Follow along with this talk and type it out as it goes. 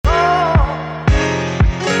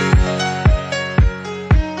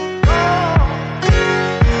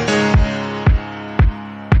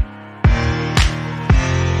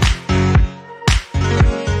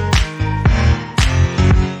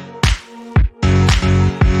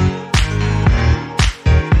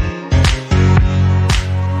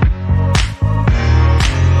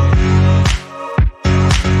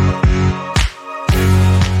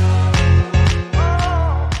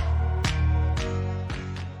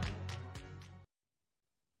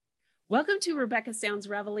Welcome to Rebecca Sounds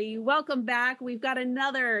Reveille. Welcome back. We've got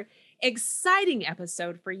another exciting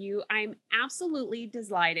episode for you. I'm absolutely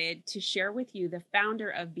delighted to share with you the founder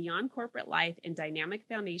of Beyond Corporate Life and Dynamic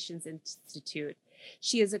Foundations Institute.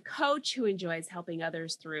 She is a coach who enjoys helping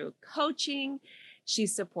others through coaching. She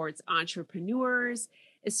supports entrepreneurs,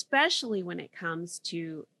 especially when it comes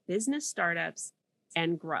to business startups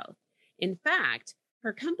and growth. In fact,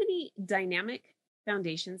 her company, Dynamic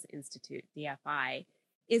Foundations Institute, DFI,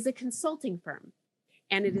 is a consulting firm,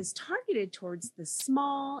 and it is targeted towards the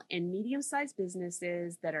small and medium-sized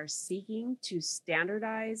businesses that are seeking to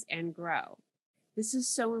standardize and grow. This is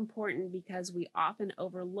so important because we often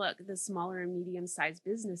overlook the smaller and medium-sized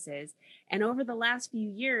businesses, and over the last few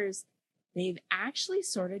years, they've actually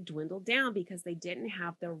sort of dwindled down because they didn't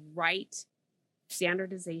have the right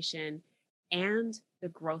standardization and the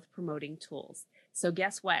growth promoting tools. So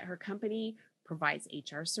guess what? Her company provides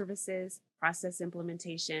HR services, process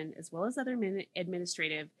implementation, as well as other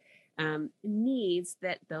administrative needs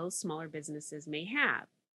that those smaller businesses may have.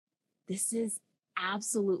 This is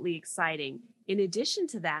absolutely exciting. In addition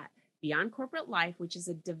to that, Beyond Corporate Life, which is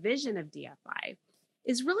a division of DFI,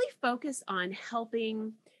 is really focused on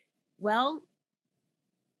helping,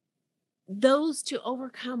 those to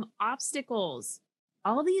overcome obstacles,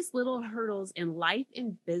 all these little hurdles in life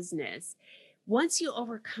and business. Once you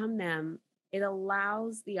overcome them, it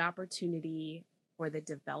allows the opportunity for the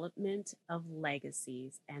development of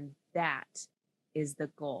legacies, and that is the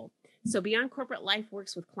goal. So Beyond Corporate Life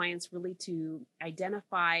works with clients really to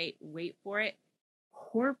identify, wait for it,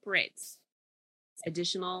 corporate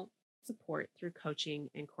additional support through coaching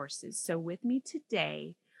and courses. So with me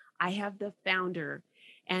today, I have the founder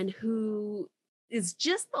and who is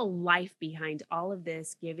just the life behind all of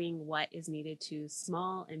this, giving what is needed to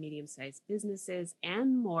small and medium-sized businesses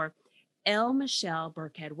and more. Michelle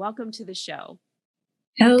Burkhead, welcome to the show.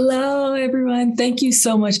 Hello, everyone. Thank you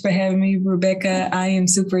so much for having me, Rebecca. I am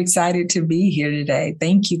super excited to be here today.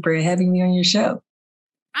 Thank you for having me on your show.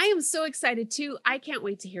 I am so excited too. I can't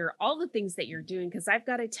wait to hear all the things that you're doing because I've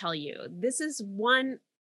got to tell you, this is one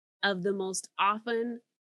of the most often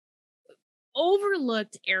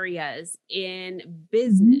overlooked areas in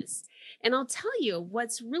business. And I'll tell you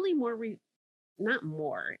what's really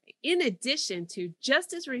in addition to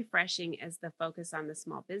just as refreshing as the focus on the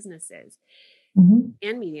small businesses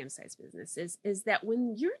and medium-sized businesses, is that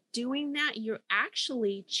when you're doing that, you're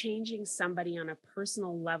actually changing somebody on a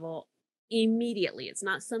personal level immediately. It's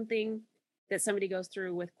not something that somebody goes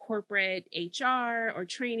through with corporate HR or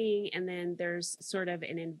training, and then there's sort of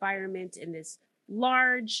an environment in this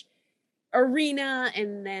large arena,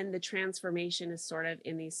 and then the transformation is sort of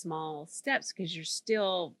in these small steps because you're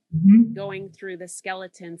still going through the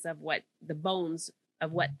skeletons of what the bones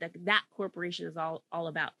of what that corporation is all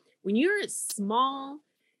about. When you're a small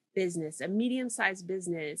business, a medium-sized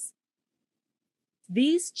business,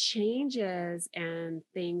 these changes and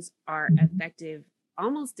things are effective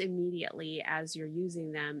almost immediately as you're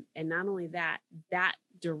using them. And not only that, that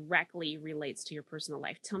directly relates to your personal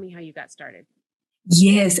life. Tell me how you got started.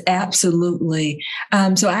 Yes, absolutely.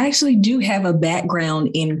 So I actually do have a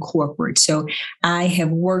background in corporate. So I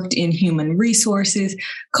have worked in human resources,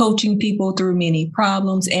 coaching people through many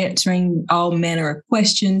problems, answering all manner of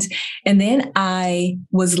questions. And then I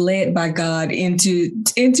was led by God into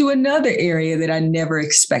another area that I never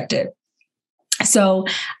expected. So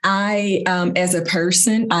I, as a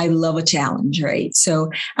person, I love a challenge, right? So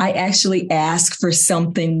I actually asked for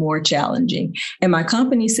something more challenging. And my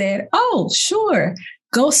company said, oh, sure,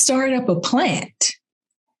 go start up a plant.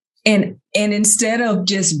 And instead of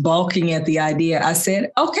just balking at the idea, I said,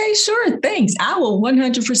 okay, sure, thanks. I will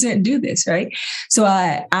 100% do this, right? So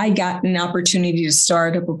I got an opportunity to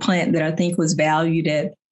start up a plant that I think was valued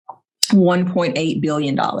at $1.8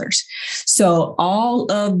 billion. So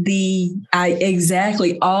all of the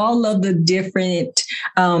different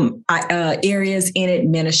areas in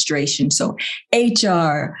administration. So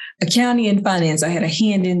HR, accounting and finance, I had a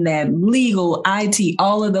hand in that, legal, IT,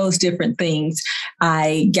 all of those different things.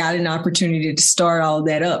 I got an opportunity to start all of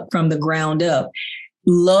that up from the ground up.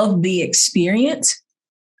 Loved the experience.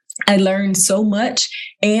 I learned so much.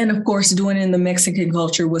 And of course, doing it in the Mexican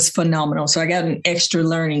culture was phenomenal. So I got an extra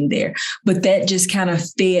learning there, but that just kind of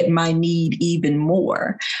fed my need even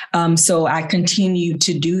more. So I continued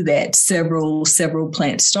to do that, several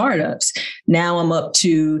plant startups. Now I'm up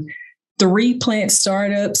to 3 plant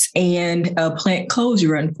startups and a plant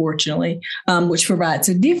closure, unfortunately, which provides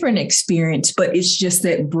a different experience, but it's just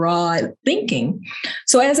that broad thinking.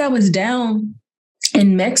 So as I was down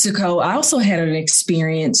in Mexico, I also had an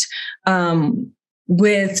experience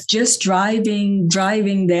with just driving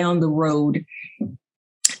down the road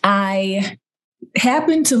I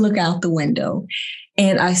happened to look out the window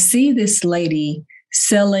and I see this lady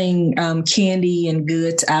selling candy and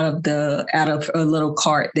goods out of a little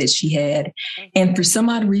cart that she had. And for some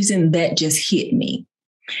odd reason, that just hit me.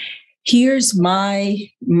 Here's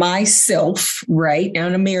myself, right?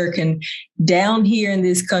 An American down here in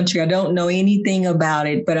this country. I don't know anything about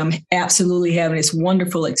it, but I'm absolutely having this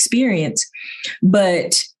wonderful experience.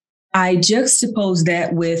 But I juxtapose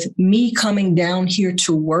that with me coming down here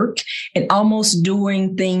to work and almost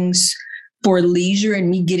doing things for leisure and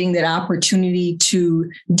me getting that opportunity to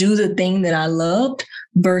do the thing that I loved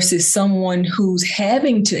versus someone who's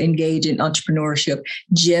having to engage in entrepreneurship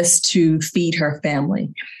just to feed her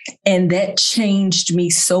family. And that changed me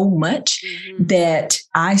so much that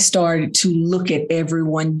I started to look at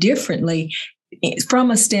everyone differently from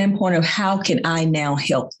a standpoint of how can I now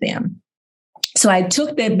help them? So I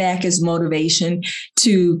took that back as motivation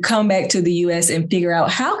to come back to the U.S. and figure out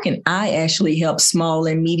how can I actually help small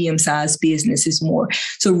and medium-sized businesses more.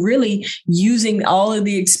 So really using all of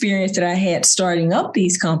the experience that I had starting up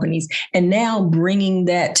these companies and now bringing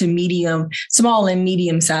that to small and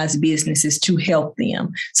medium-sized businesses to help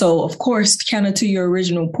them. So of course, kind of to your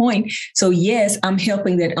original point. So yes, I'm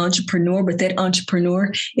helping that entrepreneur, but that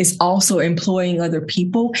entrepreneur is also employing other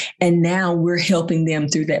people. And now we're helping them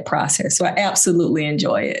through that process. So I absolutely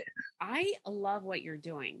enjoy it. I love what you're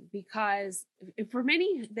doing because for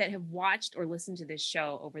many that have watched or listened to this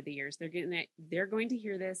show over the years, they're going to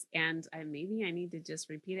hear this, and maybe I need to just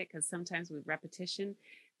repeat it because sometimes with repetition,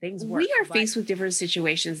 things work. We are faced with different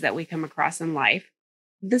situations that we come across in life.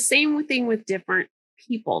 The same thing with different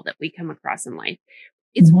people that we come across in life.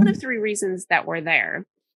 It's one of three reasons that we're there.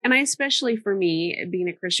 And I, especially for me, being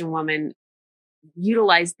a Christian woman,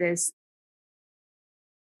 utilize this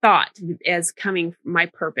thought as coming from my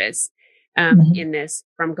purpose in this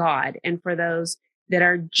from God. And for those that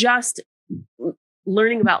are just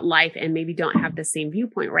learning about life and maybe don't have the same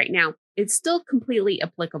viewpoint right now, it's still completely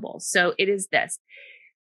applicable. So it is this.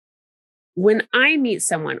 When I meet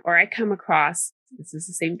someone or I come across, this is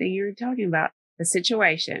the same thing you were talking about, the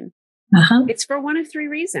situation, it's for one of three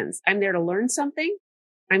reasons. I'm there to learn something.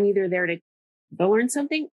 I'm either there to go learn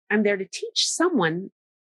something. I'm there to teach someone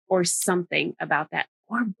or something about that,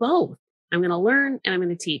 or both. I'm going to learn and I'm going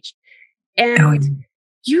to teach. And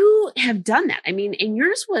you have done that. I mean, and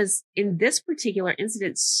yours was in this particular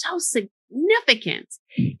incident so significant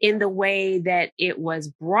in the way that it was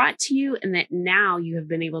brought to you and that now you have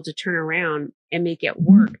been able to turn around and make it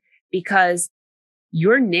work because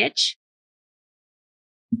your niche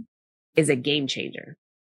is a game changer.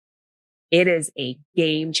 It is a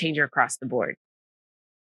game changer across the board.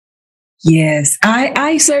 Yes,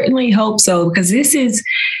 I certainly hope so, because this is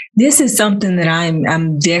something that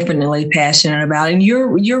I'm definitely passionate about. And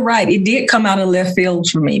you're right. It did come out of left field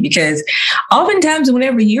for me because oftentimes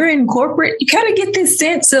whenever you're in corporate, you kind of get this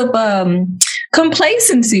sense of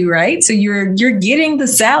complacency, right? So you're getting the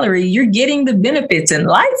salary, you're getting the benefits, and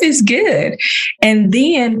life is good. And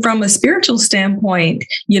then from a spiritual standpoint,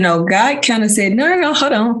 God kind of said, no,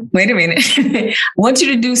 hold on, wait a minute. I want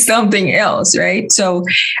you to do something else, right? So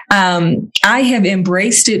I have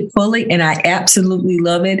embraced it fully and I absolutely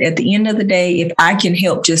love it. At the end of the day, if I can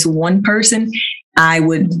help just one person, I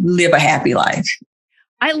would live a happy life.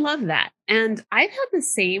 I love that. And I've had the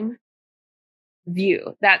same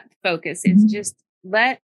view, that focus is just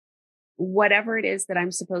let whatever it is that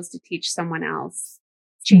I'm supposed to teach someone else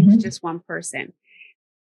change just one person.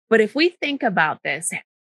 But if we think about this,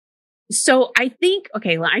 so I think,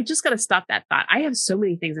 okay, I just got to stop that thought. I have so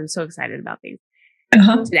many things. I'm so excited about things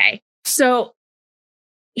today. So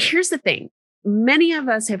here's the thing. Many of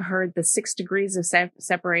us have heard the 6 degrees of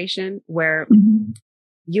separation where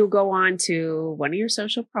you'll go on to one of your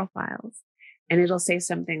social profiles and it'll say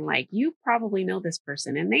something like, you probably know this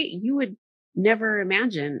person, and you would never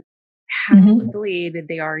imagine how affiliated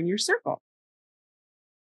they are in your circle.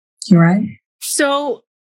 You're right. So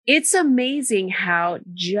it's amazing how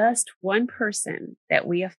just one person that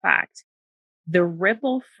we affect, the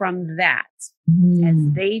ripple from that as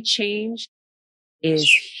they change is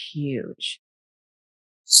huge.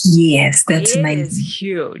 Yes, that's amazing. It is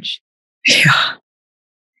huge. Yeah.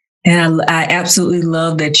 And I absolutely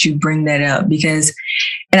love that you bring that up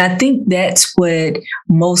and I think that's what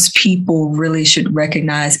most people really should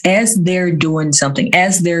recognize as they're doing something,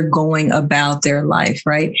 as they're going about their life,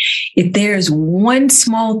 right? If there's one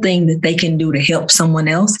small thing that they can do to help someone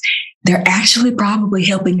else, they're actually probably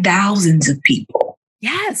helping thousands of people.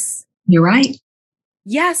 Yes. You're right.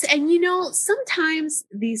 Yes. And sometimes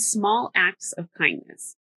these small acts of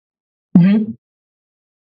kindness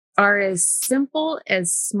are as simple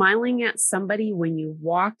as smiling at somebody when you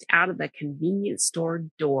walked out of the convenience store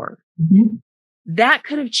door. Mm-hmm. That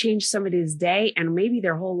could have changed somebody's day and maybe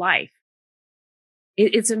their whole life.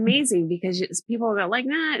 It's amazing because people are like,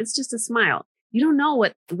 nah, it's just a smile. You don't know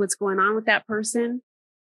what's going on with that person,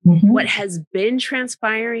 what has been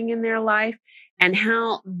transpiring in their life, and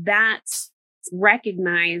how that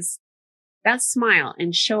smile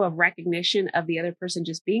and show of recognition of the other person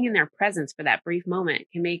just being in their presence for that brief moment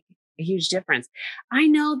can make a huge difference. I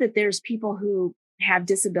know that there's people who have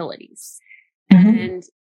disabilities and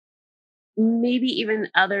maybe even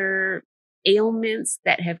other ailments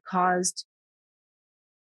that have caused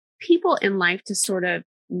people in life to sort of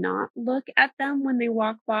not look at them when they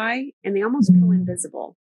walk by, and they almost feel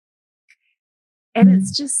invisible. And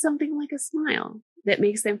it's just something like a smile that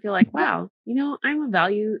makes them feel like, wow, I'm of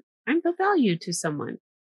value to someone.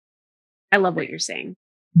 I love what you're saying.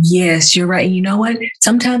 Yes, you're right. You know what?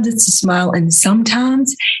 Sometimes it's a smile, and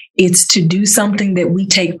sometimes it's to do something that we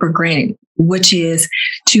take for granted, which is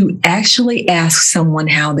to actually ask someone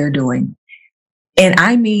how they're doing. And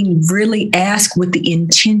I mean, really ask with the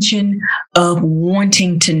intention of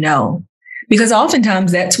wanting to know. Because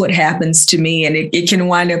oftentimes that's what happens to me, and it can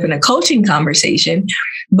wind up in a coaching conversation.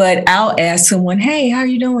 But I'll ask someone, "Hey, how are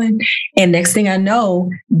you doing?" And next thing I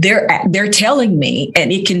know, they're telling me,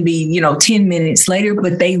 and it can be 10 minutes later,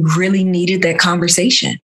 but they really needed that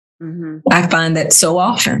conversation. Mm-hmm. I find that so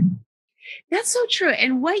often. That's so true.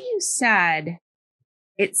 And what you said,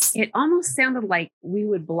 it almost sounded like we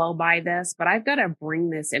would blow by this, but I've got to bring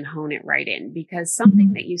this and hone it right in, because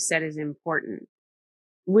something that you said is important.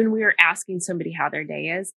 When we are asking somebody how their day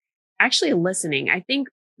is, actually listening. I think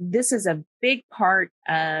this is a big part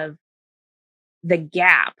of the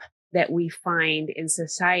gap that we find in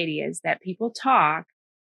society, is that people talk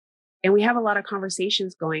and we have a lot of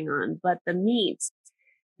conversations going on, but the meat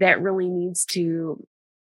that really needs to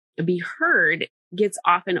be heard gets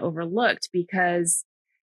often overlooked, because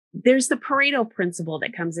there's the Pareto principle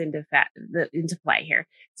that comes into play here.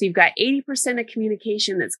 So you've got 80% of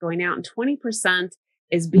communication that's going out, and 20%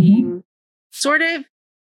 is being sort of,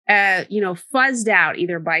 fuzzed out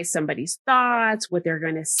either by somebody's thoughts, what they're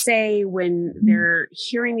going to say when they're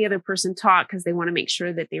hearing the other person talk, because they want to make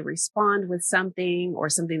sure that they respond with something or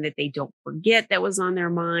something that they don't forget that was on their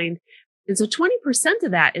mind. And so 20%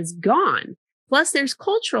 of that is gone. Plus, there's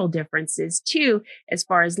cultural differences too, as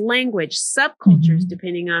far as language, subcultures,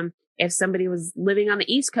 depending on if somebody was living on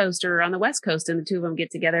the East Coast or on the West Coast, and the two of them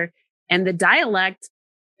get together, and the dialect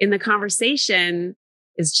in the conversation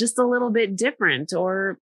is just a little bit different,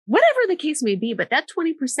 or whatever the case may be. But that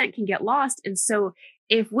 20% can get lost. And so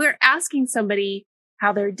if we're asking somebody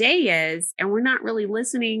how their day is and we're not really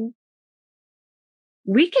listening,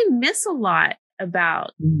 we can miss a lot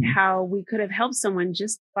about how we could have helped someone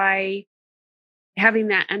just by having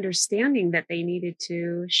that understanding that they needed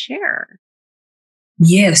to share.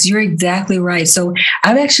 Yes, you're exactly right. So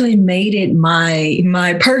I've actually made it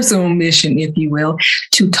my personal mission, if you will,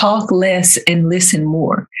 to talk less and listen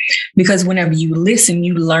more. Because whenever you listen,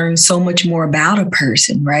 you learn so much more about a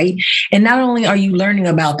person, right? And not only are you learning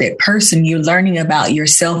about that person, you're learning about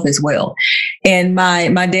yourself as well. And my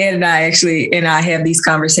dad and I have these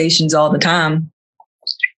conversations all the time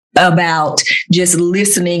about just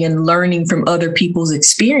listening and learning from other people's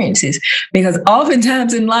experiences, because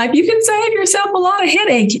oftentimes in life you can save yourself a lot of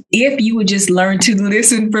headache if you would just learn to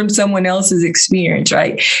listen from someone else's experience,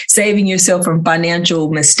 right? Saving yourself from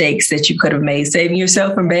financial mistakes that you could have made, saving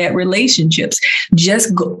yourself from bad relationships,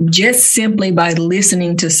 just simply by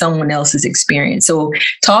listening to someone else's experience. So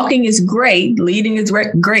talking is great, leading is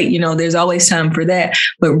great, there's always time for that,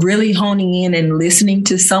 but really honing in and listening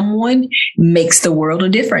to someone makes the world a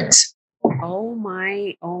difference. Oh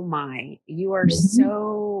my. You are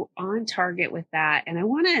so on target with that. And I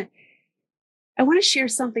want to share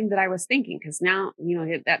something that I was thinking, because now,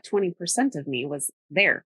 that 20% of me was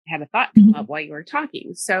there, had a thought come up while you were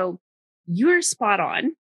talking. So you're spot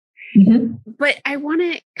on. But I want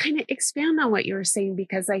to kind of expand on what you were saying,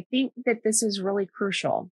 because I think that this is really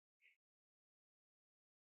crucial.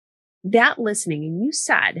 That listening, and you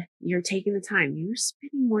said you're taking the time, you're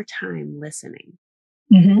spending more time listening.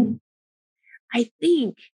 I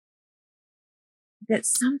think that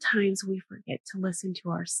sometimes we forget to listen to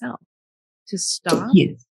ourselves, to stop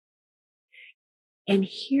and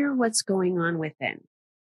hear what's going on within.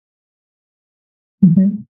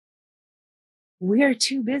 We are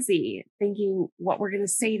too busy thinking what we're going to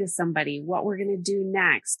say to somebody, what we're going to do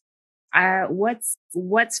next,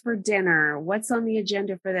 what's for dinner, what's on the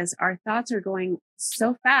agenda for this. Our thoughts are going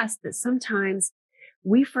so fast that sometimes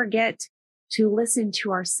we forget to listen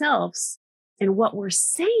to ourselves and what we're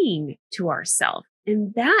saying to ourselves.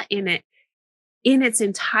 And that in its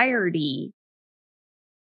entirety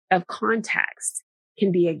of context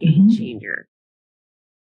can be a game changer.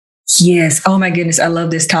 Yes. Oh my goodness. I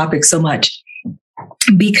love this topic so much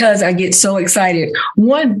because I get so excited.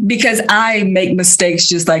 One, because I make mistakes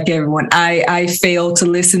just like everyone. I fail to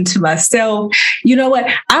listen to myself. You know what?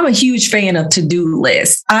 I'm a huge fan of to-do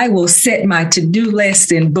lists. I will set my to-do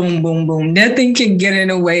list and boom, boom, boom. Nothing can get in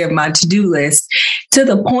the way of my to-do list, to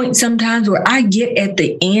the point sometimes where I get at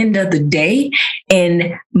the end of the day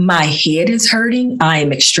and my head is hurting. I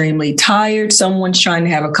am extremely tired. Someone's trying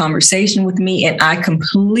to have a conversation with me and I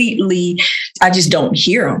just don't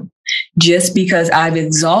hear them. Just because I've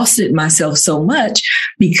exhausted myself so much,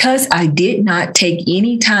 because I did not take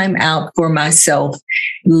any time out for myself,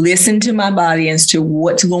 listen to my body as to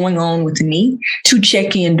what's going on with me, to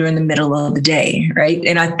check in during the middle of the day, right?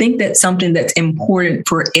 And I think that's something that's important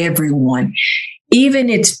for everyone. Even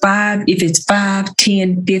if it's 5,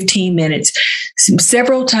 10, 15 minutes,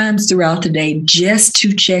 several times throughout the day, just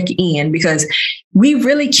to check in, because we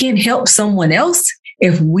really can't help someone else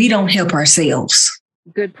if we don't help ourselves.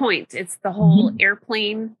 Good point. It's the whole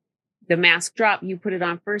airplane, the mask drop, you put it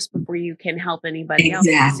on first before you can help anybody else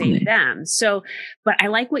to save them. So, but I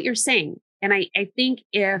like what you're saying. And I think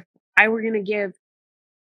if I were going to give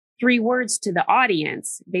 3 words to the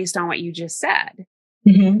audience based on what you just said,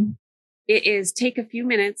 it is take a few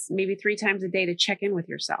minutes, maybe 3 times a day, to check in with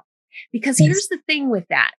yourself. Because here's the thing with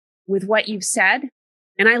that, with what you've said.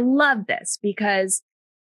 And I love this because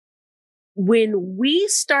when we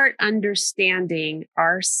start understanding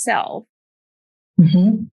ourselves,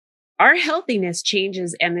 our healthiness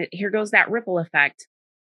changes. And here goes that ripple effect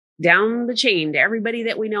down the chain to everybody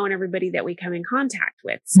that we know and everybody that we come in contact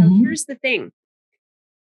with. So here's the thing.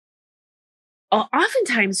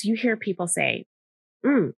 Oftentimes you hear people say,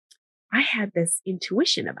 I had this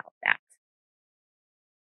intuition about that.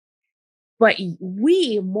 But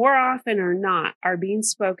we, more often or not, are being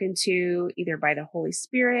spoken to either by the Holy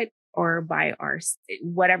Spirit or by our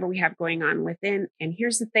whatever we have going on within. And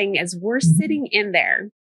here's the thing, as we're sitting in there,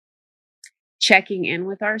 checking in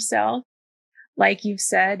with ourselves, like you've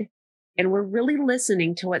said, and we're really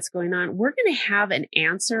listening to what's going on, we're going to have an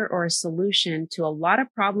answer or a solution to a lot of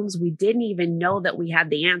problems we didn't even know that we had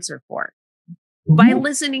the answer for by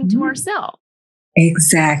listening to ourselves.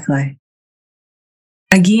 Exactly.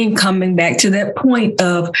 Again, coming back to that point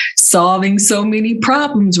of solving so many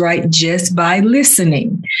problems, right? Just by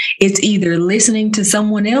listening. It's either listening to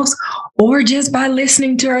someone else or just by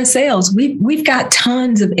listening to ourselves. We've got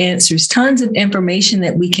tons of answers, tons of information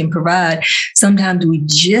that we can provide. Sometimes we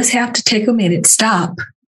just have to take a minute, stop,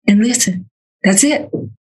 and listen. That's it.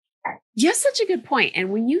 You have such a good point. And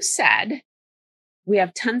when you said we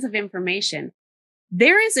have tons of information,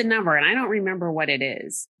 there is a number, and I don't remember what it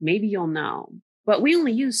is. Maybe you'll know. But we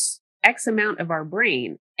only use X amount of our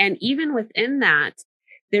brain. And even within that,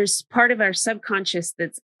 there's part of our subconscious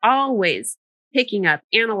that's always picking up,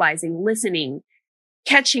 analyzing, listening,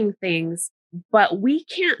 catching things. But we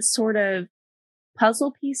can't sort of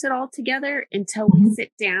puzzle piece it all together until we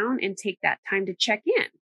sit down and take that time to check in.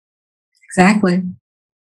 Exactly.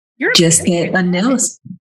 You're just that analysis.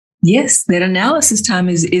 Yes, that analysis time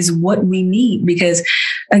is what we need, because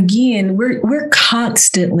again, we're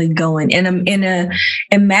constantly going. And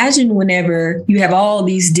imagine whenever you have all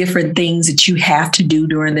these different things that you have to do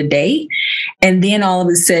during the day, and then all of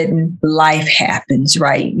a sudden life happens,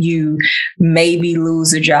 right? You maybe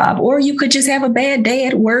lose a job, or you could just have a bad day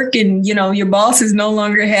at work and, your boss is no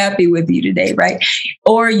longer happy with you today, right?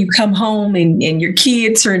 Or you come home and your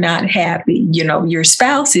kids are not happy, your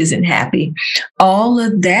spouse isn't happy. All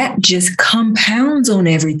of that just compounds on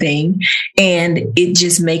everything, and it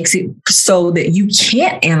just makes it so that you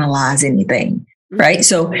can't analyze anything, right?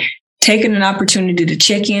 So taking an opportunity to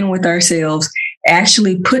check in with ourselves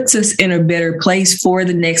actually puts us in a better place for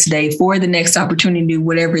the next day, for the next opportunity,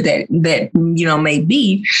 whatever that may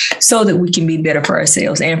be, so that we can be better for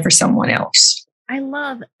ourselves and for someone else. I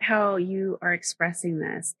love how you are expressing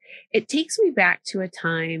this. It takes me back to a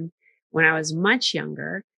time when I was much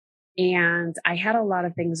younger and I had a lot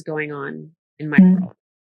of things going on in my world.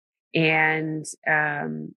 And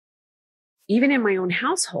even in my own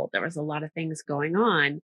household, there was a lot of things going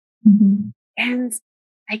on. And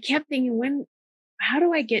I kept thinking, how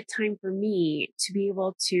do I get time for me to be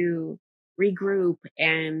able to regroup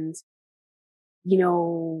and, I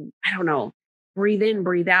don't know, breathe in,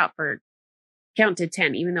 breathe out for count to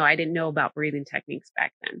 10, even though I didn't know about breathing techniques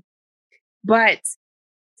back then. But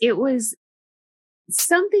it was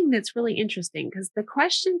something that's really interesting, because the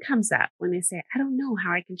question comes up when they say, I don't know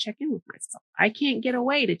how I can check in with myself. I can't get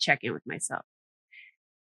away to check in with myself.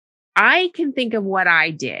 I can think of what I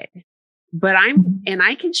did, but and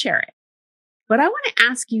I can share it. But I want to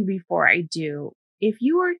ask you before I do, if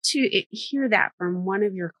you were to hear that from one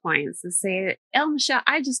of your clients to say, Michelle,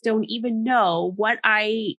 I just don't even know what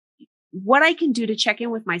I can do to check in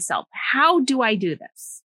with myself. How do I do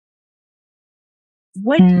this?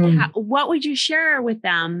 What would you share with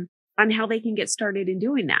them on how they can get started in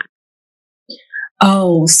doing that?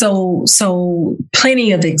 Oh, so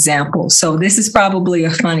plenty of examples. So this is probably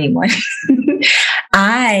a funny one.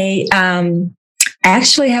 I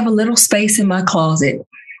actually have a little space in my closet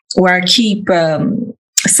where I keep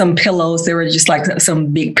some pillows. There were just like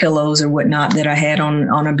some big pillows or whatnot that I had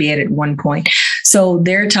on a bed at one point. So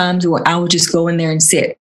there are times where I would just go in there and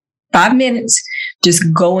sit 5 minutes,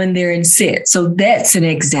 just go in there and sit. So that's an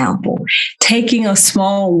example. Taking a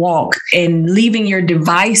small walk and leaving your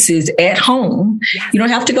devices at home. You don't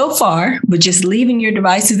have to go far, but just leaving your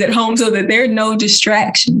devices at home so that there are no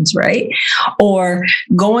distractions, right? Or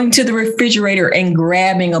going to the refrigerator and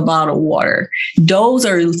grabbing a bottle of water. Those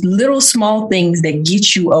are little small things that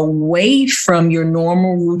get you away from your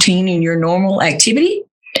normal routine and your normal activity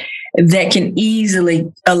that can easily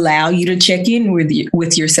allow you to check in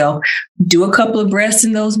with yourself, do a couple of breaths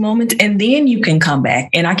in those moments, and then you can come back.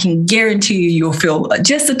 And I can guarantee you'll feel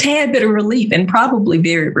just a tad bit of relief and probably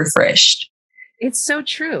very refreshed. It's so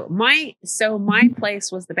true. My place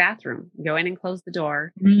was the bathroom. Go in and close the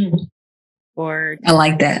door. Or I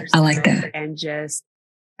like that. I like that. And just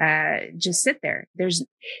sit there.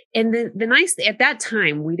 And the nice at that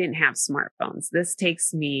time, we didn't have smartphones. This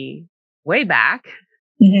takes me way back.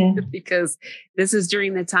 Because this is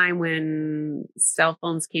during the time when cell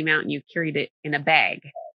phones came out and you carried it in a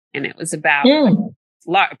bag, and it was about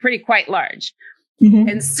quite large.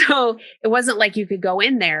 And so it wasn't like you could go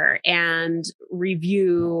in there and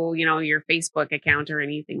review, your Facebook account or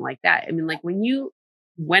anything like that. I mean, like when you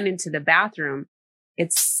went into the bathroom,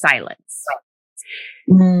 it's silence.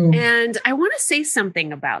 And I want to say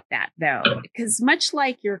something about that though, because much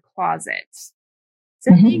like your closet,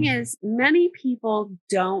 the thing is, many people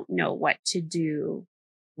don't know what to do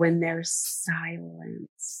when there's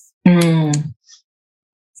silence.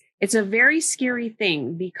 It's a very scary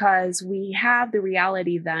thing because we have the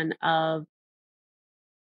reality then of,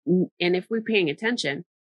 and if we're paying attention,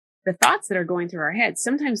 the thoughts that are going through our heads,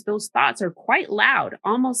 sometimes those thoughts are quite loud,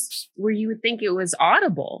 almost where you would think it was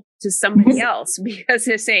audible to somebody else because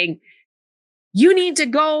they're saying, you need to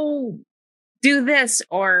go do this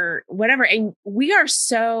or whatever. And we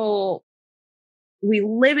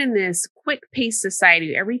live in this quick pace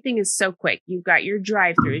society. Everything is so quick. You've got your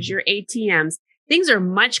drive-throughs, your ATMs. Things are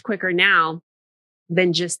much quicker now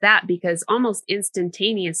than just that, because almost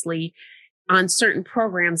instantaneously on certain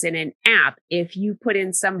programs in an app, if you put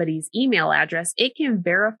in somebody's email address, it can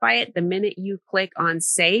verify it the minute you click on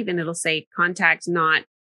save, and it'll say contact not,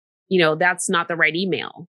 that's not the right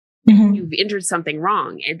email. You've entered something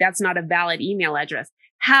wrong. And that's not a valid email address.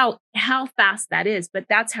 How fast that is, but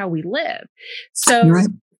that's how we live. So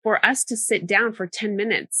for us to sit down for 10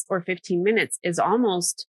 minutes or 15 minutes is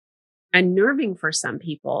almost unnerving for some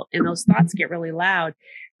people. And those thoughts get really loud.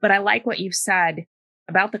 But I like what you've said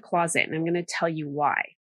about the closet. And I'm going to tell you why.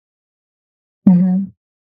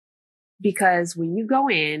 Because when you go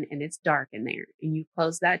in and it's dark in there and you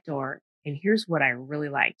close that door, and here's what I really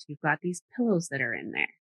liked. You've got these pillows that are in there.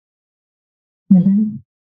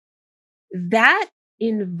 That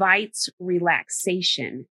invites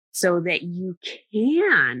relaxation so that you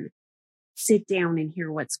can sit down and hear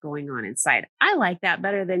what's going on inside. I like that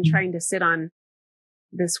better than trying to sit on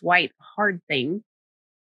this white hard thing.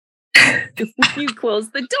 You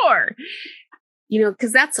close the door,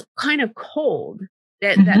 because that's kind of cold.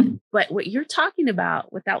 But what you're talking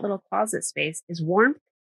about with that little closet space is warmth.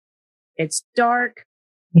 It's dark.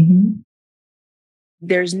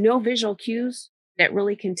 There's no visual cues that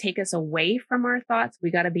really can take us away from our thoughts. We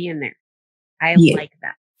got to be in there. I like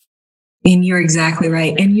that. And you're exactly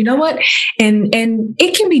right. And you know what? And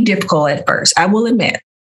it can be difficult at first, I will admit,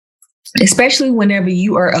 especially whenever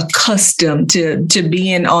you are accustomed to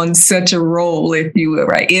being on such a roll, if you will,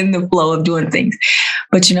 right, in the flow of doing things.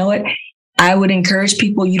 But you know what? I would encourage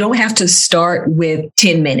people, you don't have to start with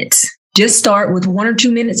 10 minutes. Just start with 1 or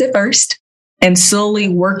 2 minutes at first and slowly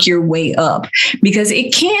work your way up, because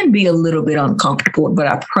it can be a little bit uncomfortable, but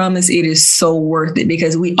I promise it is so worth it,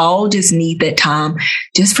 because we all just need that time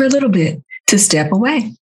just for a little bit to step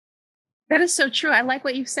away. That is so true. I like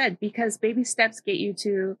what you said, because baby steps get you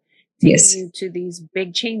to you to these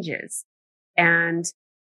big changes. And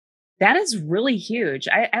that is really huge.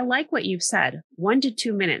 I like what you've said, 1 to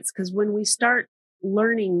 2 minutes, because when we start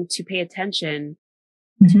learning to pay attention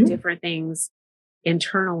to different things,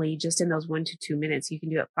 internally just in those 1 to 2 minutes. You can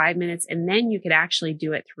do it 5 minutes, and then you could actually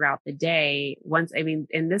do it throughout the day.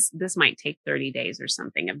 And this might take 30 days or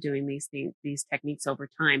something of doing these things, these techniques over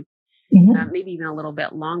time, maybe even a little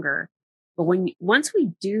bit longer. But once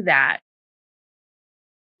we do that,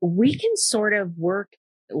 we can sort of work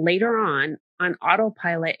later on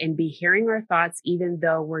autopilot and be hearing our thoughts, even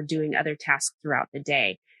though we're doing other tasks throughout the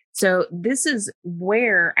day. So this is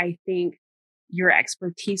where I think your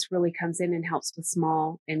expertise really comes in and helps with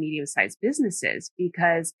small and medium-sized businesses,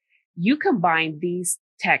 because you combine these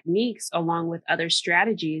techniques along with other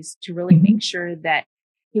strategies to really make sure that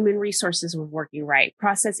human resources are working right,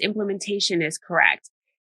 process implementation is correct,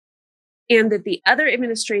 and that the other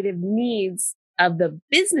administrative needs of the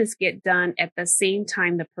business get done at the same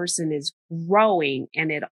time the person is growing, and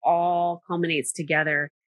it all culminates together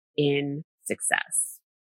in success.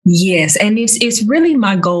 Yes. And it's really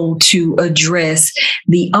my goal to address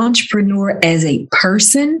the entrepreneur as a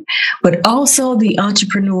person, but also the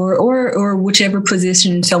entrepreneur or whichever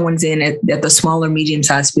position someone's in at the small or medium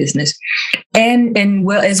sized business. And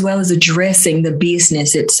as well as addressing the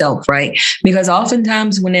business itself, right? Because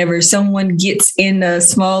oftentimes whenever someone gets in a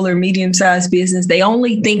small or medium sized business, they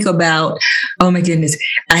only think about, oh my goodness,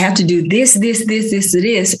 I have to do this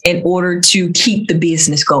in order to keep the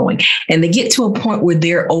business going. And they get to a point where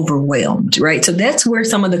they're overwhelmed, right? So that's where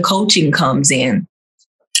some of the coaching comes in.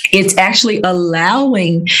 It's actually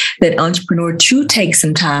allowing that entrepreneur to take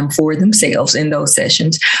some time for themselves in those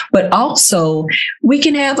sessions, but also we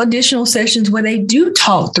can have additional sessions where they do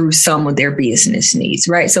talk through some of their business needs,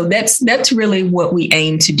 right? So that's really what we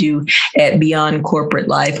aim to do at Beyond Corporate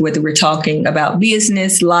Life, whether we're talking about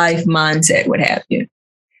business, life, mindset, what have you.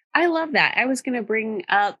 I love that. I was going to bring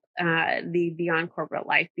up the Beyond Corporate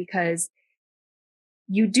Life because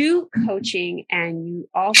you do coaching and you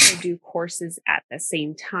also do courses at the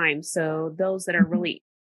same time. So those that are really,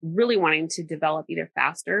 really wanting to develop either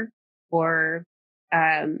faster or,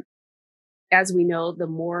 as we know, the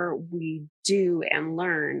more we do and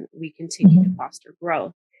learn, we continue to foster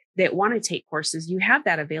growth. That want to take courses, you have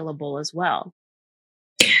that available as well.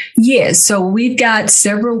 Yes. So we've got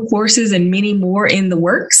several courses and many more in the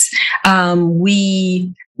works.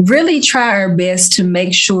 We really try our best to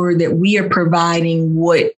make sure that we are providing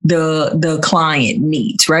what the client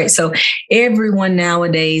needs, right? So everyone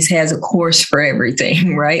nowadays has a course for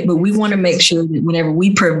everything, right? But we want to make sure that whenever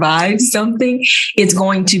we provide something, it's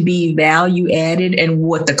going to be value added and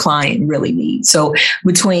what the client really needs. So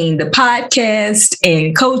between the podcast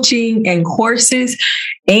and coaching and courses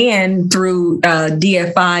and through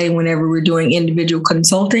DFI, whenever we're doing individual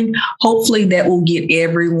consulting, hopefully that will get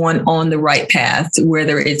everyone on the right path,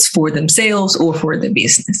 whether it's for themselves or for the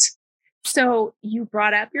business. So you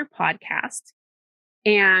brought up your podcast,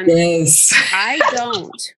 and yes, I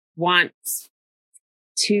don't want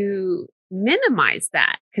to minimize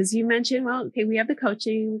that because you mentioned, well, okay, we have the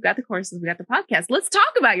coaching, we've got the courses, we got the podcast. Let's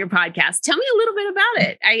talk about your podcast. Tell me a little bit about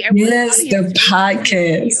it. Yes, the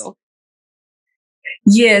podcast.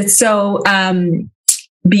 Yeah, so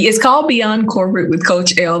it's called Beyond Corporate with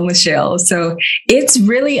Coach L. Michelle. So it's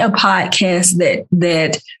really a podcast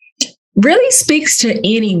that really speaks to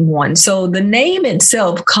anyone. So the name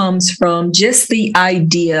itself comes from just the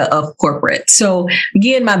idea of corporate. So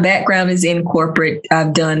again, my background is in corporate.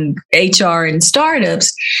 I've done HR and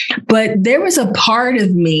startups, but there was a part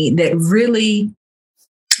of me that really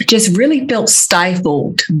felt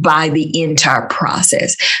stifled by the entire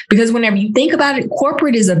process. Because whenever you think about it,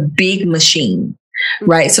 corporate is a big machine,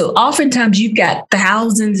 right? So oftentimes you've got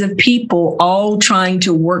thousands of people all trying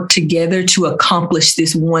to work together to accomplish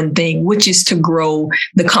this one thing, which is to grow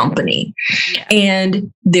the company. Yeah.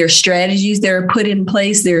 And there are strategies that are put in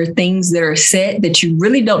place. There are things that are set that you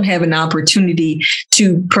really don't have an opportunity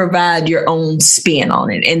to provide your own spin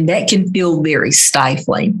on it. And that can feel very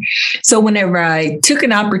stifling. So whenever I took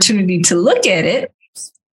an opportunity to look at it,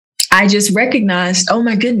 I just recognized, oh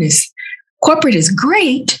my goodness, corporate is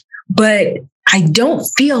great, but I don't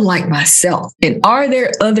feel like myself. And are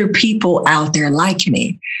there other people out there like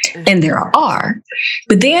me? And there are.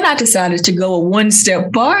 But then I decided to go one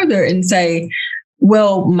step farther and say,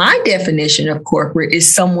 well, my definition of corporate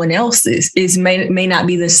is someone else's. It may not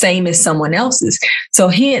be the same as someone else's. So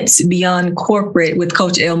hence, Beyond Corporate with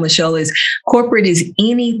Coach L. Michelle is corporate is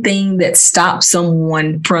anything that stops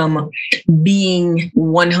someone from being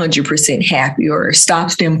 100% happy or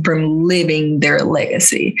stops them from living their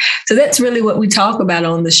legacy. So that's really what we talk about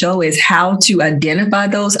on the show is how to identify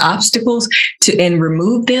those obstacles and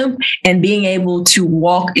remove them and being able to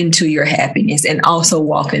walk into your happiness and also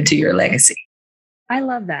walk into your legacy. I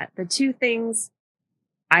love that. The two things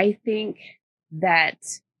I think that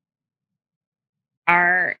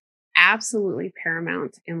are absolutely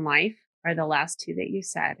paramount in life are the last two that you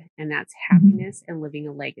said, and that's happiness and living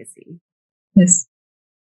a legacy. Yes.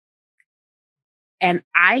 And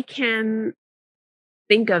I can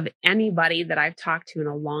think of anybody that I've talked to in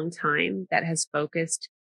a long time that has focused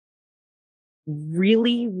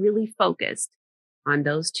really, really focused on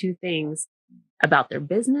those two things about their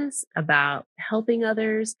business, about helping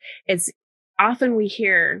others. It's often we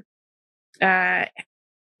hear,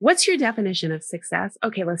 what's your definition of success?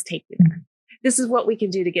 Okay, let's take you there. This is what we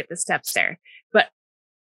can do to get the steps there. But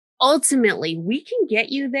ultimately, we can get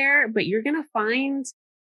you there, but you're going to find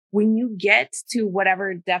when you get to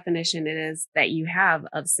whatever definition it is that you have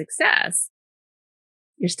of success,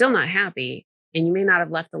 you're still not happy and you may not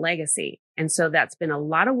have left a legacy. And so that's been a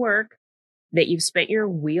lot of work that you've spent your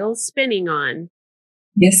wheels spinning on.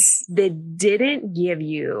 Yes. That didn't give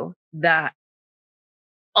you the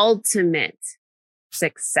ultimate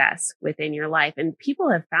success within your life. And people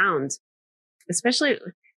have found, especially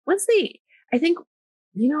once I think,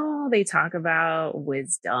 they talk about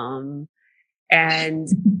wisdom and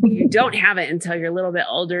you don't have it until you're a little bit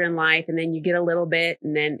older in life. And then you get a little bit.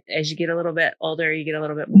 And then as you get a little bit older, you get a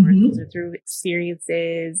little bit more. Mm-hmm. Those are through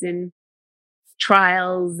experiences and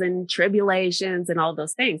trials and tribulations and all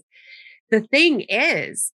those things. The thing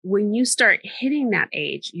is, when you start hitting that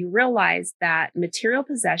age, you realize that material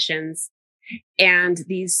possessions and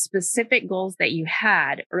these specific goals that you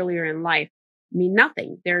had earlier in life mean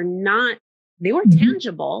nothing. They were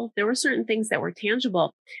tangible. There were certain things that were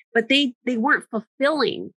tangible, but they weren't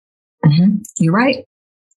fulfilling. Mm-hmm. You're right.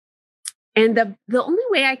 And the only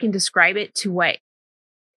way I can describe it to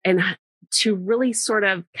really sort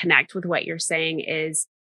of connect with what you're saying is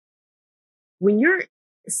when you're,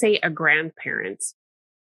 say, a grandparent,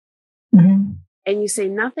 mm-hmm. and you say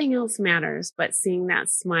nothing else matters but seeing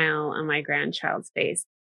that smile on my grandchild's face,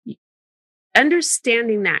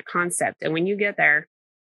 understanding that concept. And when you get there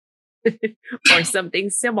or something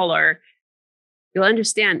similar, you'll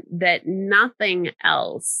understand that nothing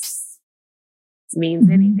else means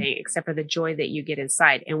anything except for the joy that you get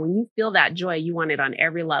inside. And when you feel that joy, you want it on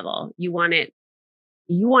every level. You want it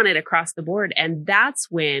across the board. And that's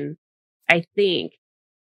when I think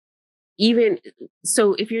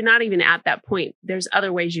so if you're not even at that point, there's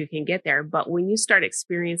other ways you can get there. But when you start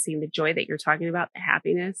experiencing the joy that you're talking about, the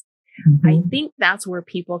happiness, mm-hmm. I think that's where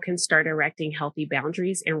people can start erecting healthy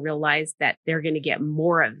boundaries and realize that they're going to get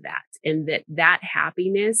more of that. And that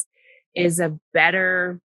happiness is a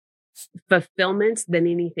better fulfillment than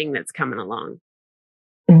anything that's coming along.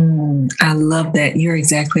 I love that. You're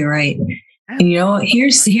exactly right. And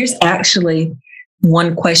here's actually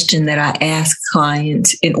one question that I ask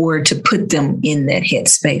clients in order to put them in that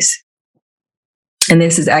headspace. And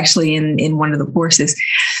this is actually in one of the courses.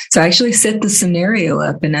 So I actually set the scenario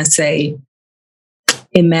up and I say,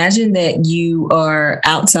 imagine that you are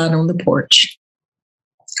outside on the porch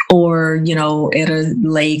or, at a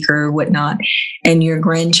lake or whatnot, and your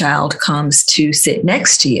grandchild comes to sit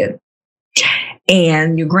next to you.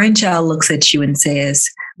 And your grandchild looks at you and says,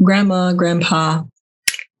 Grandma, Grandpa,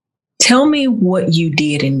 tell me what you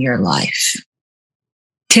did in your life.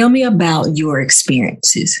 Tell me about your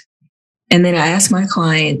experiences. And then I ask my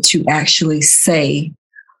client to actually say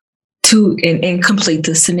and complete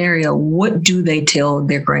the scenario. What do they tell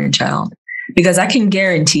their grandchild? Because I can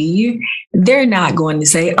guarantee you, they're not going to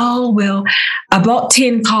say, oh, well, I bought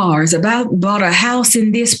 10 cars. I bought a house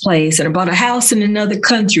in this place and I bought a house in another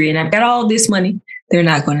country and I've got all this money. They're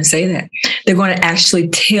not going to say that. They're going to actually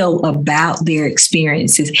tell about their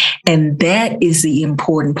experiences. And that is the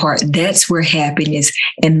important part. That's where happiness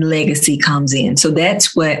and legacy comes in. So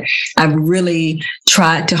that's what I've really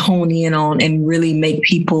tried to hone in on and really make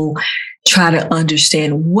people try to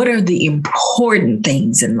understand what are the important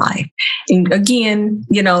things in life. And again,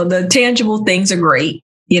 the tangible things are great.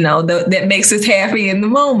 That makes us happy in the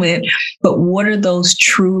moment. But what are those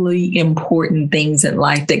truly important things in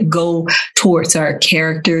life that go towards our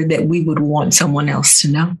character that we would want someone else to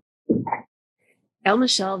know?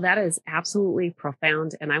 Michelle, that is absolutely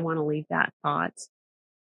profound. And I want to leave that thought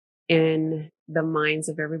in the minds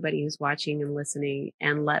of everybody who's watching and listening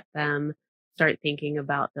and let them start thinking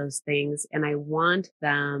about those things. And I want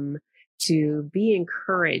them to be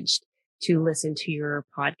encouraged to listen to your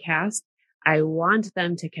podcast. I want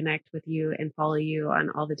them to connect with you and follow you on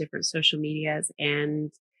all the different social medias.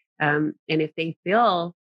 And if they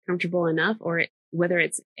feel comfortable enough, or whether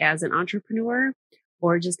it's as an entrepreneur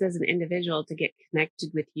or just as an individual, to get connected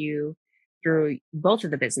with you through both of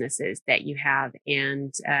the businesses that you have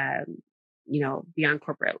and, Beyond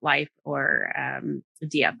Corporate Life or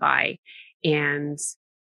DFI, and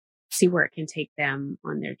see where it can take them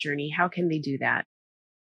on their journey. How can they do that?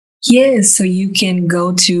 Yes, so you can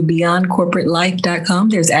go to beyondcorporatelife.com.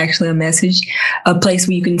 There's actually a place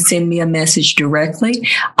where you can send me a message directly.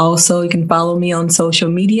 Also, you can follow me on social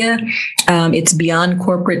media. It's Beyond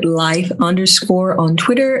Corporate Life _ on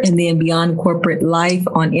Twitter, and then Beyond Corporate Life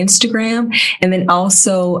on Instagram, and then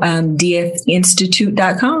also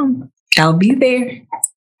dfinstitute.com. I'll be there.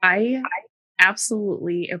 I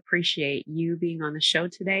absolutely appreciate you being on the show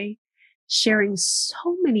today, sharing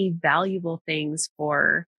so many valuable things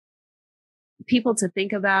for people to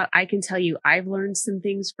think about. I can tell you, I've learned some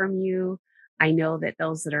things from you. I know that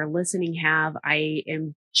those that are listening have. I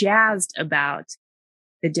am jazzed about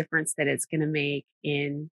the difference that it's going to make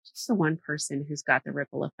in just the one person who's got the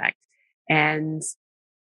ripple effect. And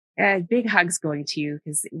big hugs going to you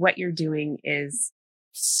because what you're doing is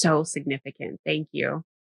so significant. Thank you.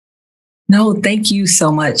 No, thank you so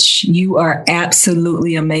much. You are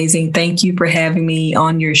absolutely amazing. Thank you for having me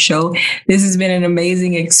on your show. This has been an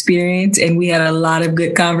amazing experience, and we had a lot of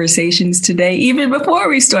good conversations today, even before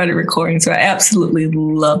we started recording. So I absolutely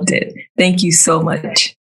loved it. Thank you so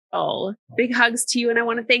much. Oh, big hugs to you. And I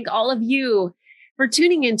want to thank all of you for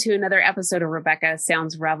tuning into another episode of Rebecca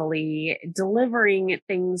Sounds Reveille, delivering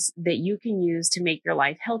things that you can use to make your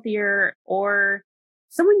life healthier or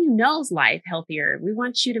someone you know's life healthier. We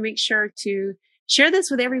want you to make sure to share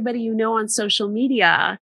this with everybody you know on social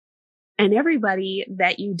media and everybody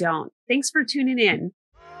that you don't. Thanks for tuning in.